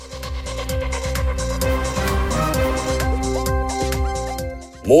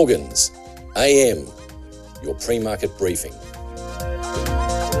Morgans, AM, your pre-market briefing.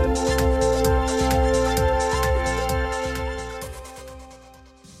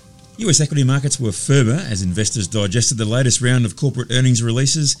 US equity markets were firmer as investors digested the latest round of corporate earnings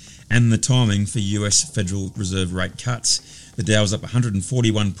releases and the timing for US Federal Reserve rate cuts. The Dow was up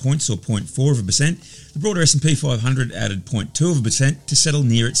 141 points or 0.4%. The broader S&P 500 added 0.2% to settle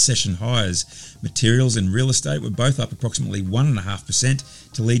near its session highs. Materials and real estate were both up approximately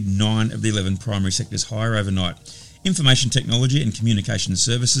 1.5% to lead 9 of the 11 primary sectors higher overnight. Information technology and communication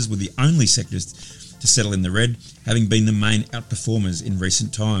services were the only sectors to settle in the red, having been the main outperformers in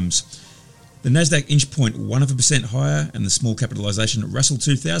recent times. The Nasdaq inched 0.1% higher, and the small capitalisation Russell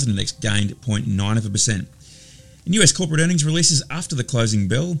 2000 index gained 0.9%. In US corporate earnings releases after the closing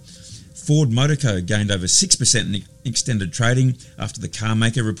bell, Ford Motor Co gained over 6% in extended trading after the car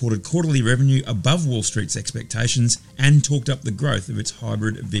maker reported quarterly revenue above Wall Street's expectations and talked up the growth of its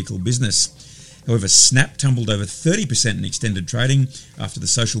hybrid vehicle business. However, Snap tumbled over 30% in extended trading after the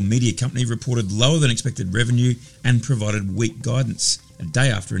social media company reported lower than expected revenue and provided weak guidance, a day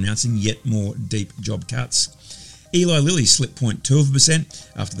after announcing yet more deep job cuts. Eli Lilly slipped 0.2%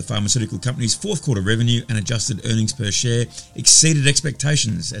 after the pharmaceutical company's fourth quarter revenue and adjusted earnings per share exceeded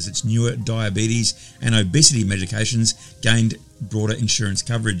expectations as its newer diabetes and obesity medications gained broader insurance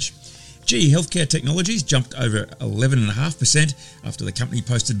coverage. GE Healthcare Technologies jumped over 11.5% after the company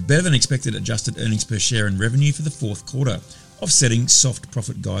posted better than expected adjusted earnings per share and revenue for the fourth quarter, offsetting soft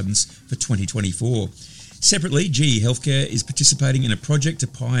profit guidance for 2024. Separately, GE Healthcare is participating in a project to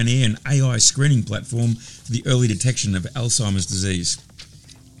pioneer an AI screening platform for the early detection of Alzheimer's disease.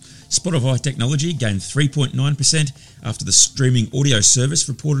 Spotify Technology gained 3.9% after the streaming audio service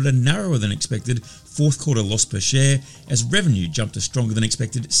reported a narrower than expected fourth quarter loss per share as revenue jumped a stronger than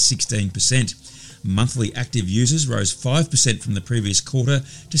expected 16%. Monthly active users rose 5% from the previous quarter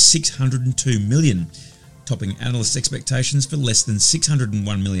to 602 million, topping analysts' expectations for less than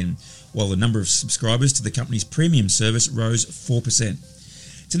 601 million, while the number of subscribers to the company's premium service rose 4%.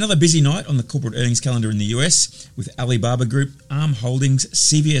 It's another busy night on the corporate earnings calendar in the US, with Alibaba Group, Arm Holdings,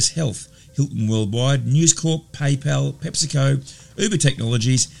 CVS Health, Hilton Worldwide, News Corp, PayPal, PepsiCo, Uber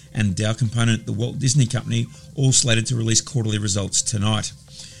Technologies, and Dow Component, the Walt Disney Company, all slated to release quarterly results tonight.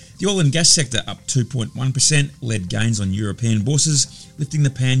 The oil and gas sector up 2.1% led gains on European bourses, lifting the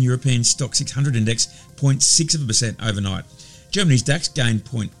Pan-European Stock 600 index 0.6% overnight. Germany's DAX gained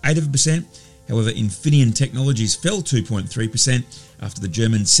 0.8%. However, Infineon Technologies fell 2.3% after the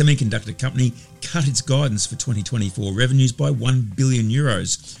German semiconductor company cut its guidance for 2024 revenues by €1 billion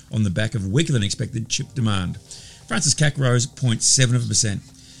on the back of weaker than expected chip demand. France's CAC rose 0.7%.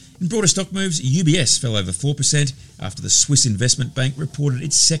 In broader stock moves, UBS fell over 4% after the Swiss investment bank reported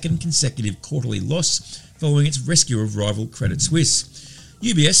its second consecutive quarterly loss following its rescue of rival Credit Suisse.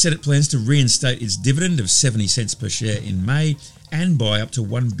 UBS said it plans to reinstate its dividend of 70 cents per share in May and buy up to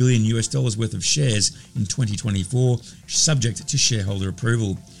 $1 billion worth of shares in 2024, subject to shareholder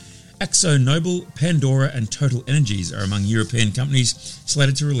approval. AkzoNobel, Pandora and Total Energies are among European companies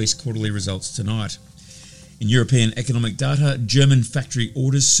slated to release quarterly results tonight. In European economic data, German factory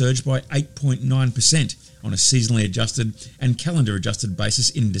orders surged by 8.9% on a seasonally adjusted and calendar adjusted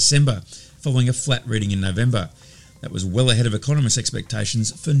basis in December, following a flat reading in November. That was well ahead of economists'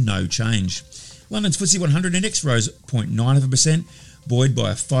 expectations for no change. London's FTSE 100 index rose 0.9%, buoyed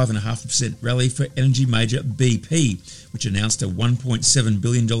by a 5.5% rally for energy major BP, which announced a $1.7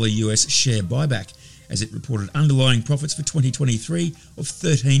 billion US share buyback as it reported underlying profits for 2023 of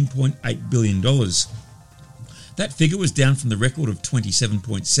 $13.8 billion. That figure was down from the record of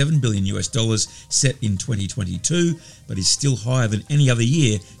 $27.7 billion set in 2022, but is still higher than any other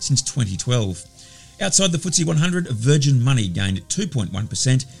year since 2012. Outside the FTSE 100, Virgin Money gained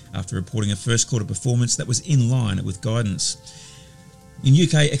 2.1% after reporting a first quarter performance that was in line with guidance. In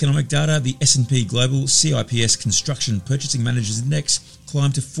UK economic data, the S&P Global CIPS Construction Purchasing Managers Index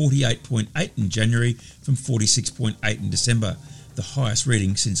climbed to 48.8 in January from 46.8 in December, the highest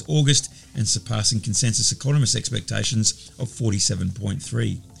reading since August and surpassing consensus economists' expectations of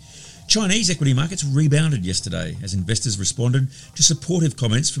 47.3. Chinese equity markets rebounded yesterday as investors responded to supportive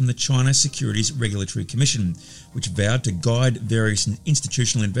comments from the China Securities Regulatory Commission, which vowed to guide various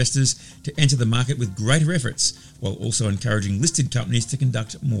institutional investors to enter the market with greater efforts, while also encouraging listed companies to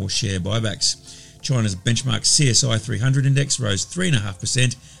conduct more share buybacks. China's benchmark CSI 300 index rose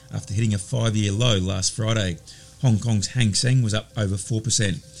 3.5% after hitting a 5-year low last Friday. Hong Kong's Hang Seng was up over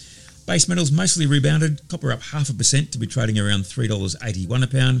 4%. Base metals mostly rebounded, copper up 0.5% to be trading around $3.81 a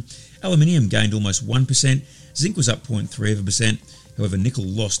pound. Aluminium gained almost 1%, zinc was up 0.3%, however nickel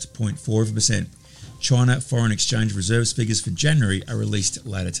lost 0.4%. China foreign exchange reserves figures for January are released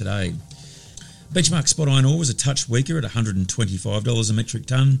later today. Benchmark spot iron ore was a touch weaker at $125 a metric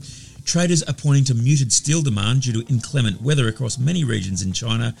tonne. Traders are pointing to muted steel demand due to inclement weather across many regions in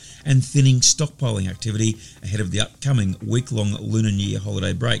China and thinning stockpiling activity ahead of the upcoming week-long Lunar New Year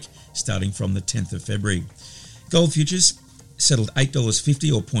holiday break, starting from the 10th of February. Gold futures settled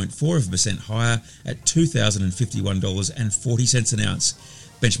 $8.50 or 0.4% higher at $2,051.40 an ounce.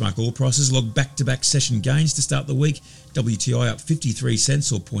 Benchmark oil prices logged back-to-back session gains to start the week. WTI up 53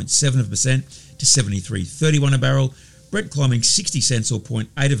 cents or 0.7% to $73.31 a barrel. Brent climbing 60 cents or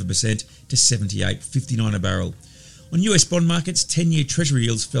 0.8% to $78.59 a barrel. On US bond markets, 10-year Treasury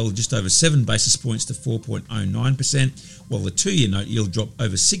yields fell just over 7 basis points to 4.09%, while the 2-year note yield dropped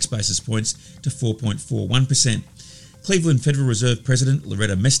over 6 basis points to 4.41%. Cleveland Federal Reserve President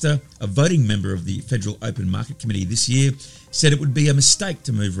Loretta Mester, a voting member of the Federal Open Market Committee this year, said it would be a mistake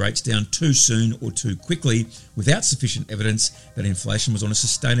to move rates down too soon or too quickly without sufficient evidence that inflation was on a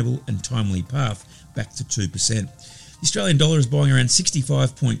sustainable and timely path back to 2%. The Australian dollar is buying around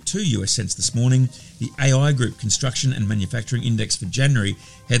 65.2 US cents this morning. The AI Group Construction and Manufacturing Index for January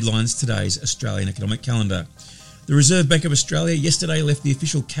headlines today's Australian economic calendar. The Reserve Bank of Australia yesterday left the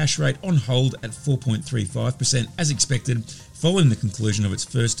official cash rate on hold at 4.35% as expected, following the conclusion of its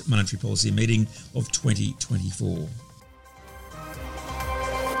first monetary policy meeting of 2024.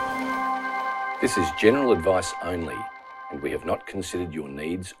 This is general advice only, and we have not considered your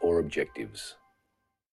needs or objectives.